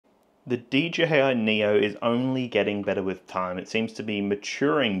The DJI Neo is only getting better with time. It seems to be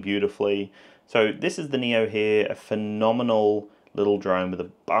maturing beautifully. So this is the Neo here, a phenomenal little drone with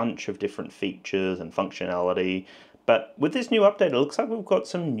a bunch of different features and functionality. But with this new update, it looks like we've got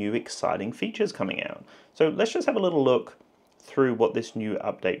some new exciting features coming out. So let's just have a little look through what this new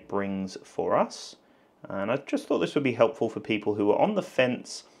update brings for us. And I just thought this would be helpful for people who are on the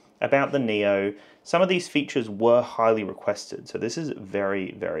fence about the Neo. Some of these features were highly requested, so this is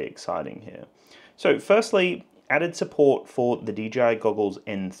very, very exciting here. So firstly, added support for the DJI Goggles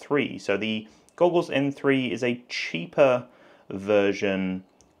N3. So the Goggles N3 is a cheaper version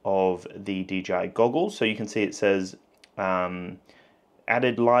of the DJI goggles. So you can see it says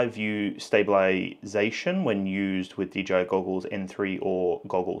added live view stabilization when used with DJI Goggles N3 or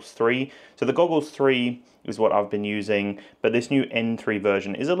Goggles 3. So the Goggles 3 is what I've been using, but this new N3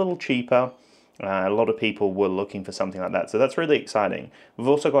 version is a little cheaper. A lot of people were looking for something like that, so that's really exciting. We've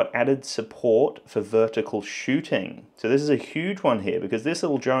also got added support for vertical shooting. So this is a huge one here because this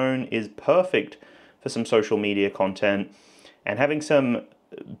little drone is perfect for some social media content, and having some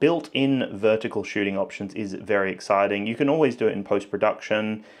built-in vertical shooting options is very exciting. You can always do it in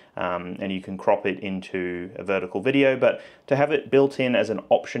post-production and you can crop it into a vertical video, but to have it built in as an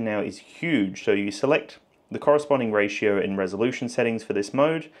option now is huge. So you select the corresponding ratio in resolution settings for this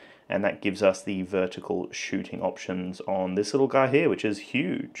mode, and that gives us the vertical shooting options on this little guy here, which is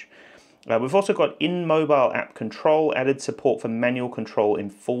huge. We've also got in-mobile app control, added support for manual control in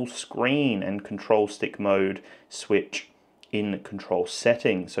full screen and control stick mode switch in control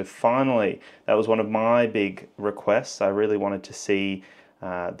settings. So finally, that was one of my big requests. I really wanted to see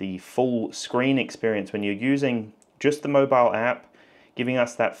the full screen experience when you're using just the mobile app. Giving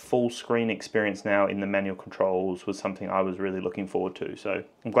us that full screen experience now in the manual controls was something I was really looking forward to. So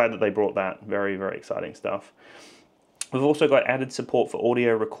I'm glad that they brought that. Very, very exciting stuff. We've also got added support for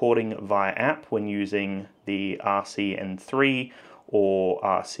audio recording via app when using the RC-N3 or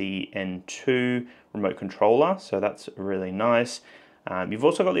RC-N2 remote controller, so that's really nice. You've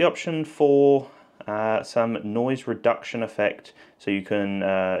also got the option for some noise reduction effect, so you can,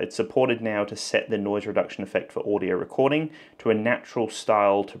 it's supported now to set the noise reduction effect for audio recording to a natural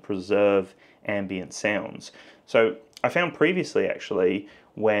style to preserve ambient sounds. So I found previously actually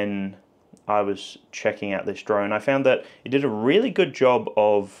when I was checking out this drone, I found that it did a really good job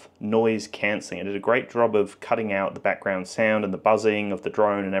of noise cancelling. It did a great job of cutting out the background sound and the buzzing of the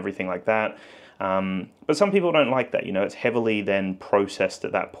drone and everything like that. But some people don't like that, you know, it's heavily then processed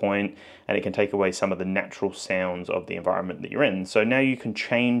at that point and it can take away some of the natural sounds of the environment that you're in. So now you can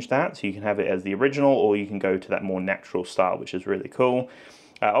change that, so you can have it as the original or you can go to that more natural style, which is really cool.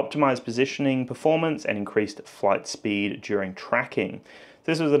 Optimized positioning performance and increased flight speed during tracking.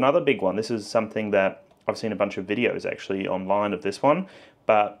 This was another big one. This is something that I've seen a bunch of videos actually online of this one,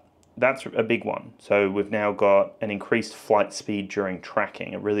 but that's a big one. So we've now got an increased flight speed during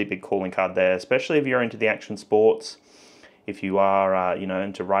tracking, a really big calling card there, especially if you're into the action sports, if you are you know,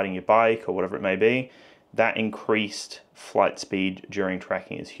 into riding your bike or whatever it may be. That increased flight speed during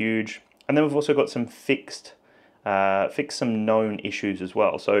tracking is huge. And then we've also got some fixed some known issues as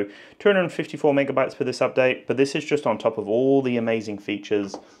well. So 254 megabytes for this update, but this is just on top of all the amazing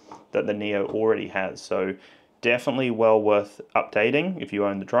features that the Neo already has. So definitely well worth updating if you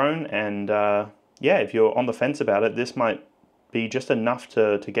own the drone. And yeah, if you're on the fence about it, this might be just enough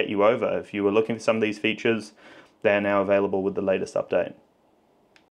to get you over. If you were looking for some of these features, they're now available with the latest update.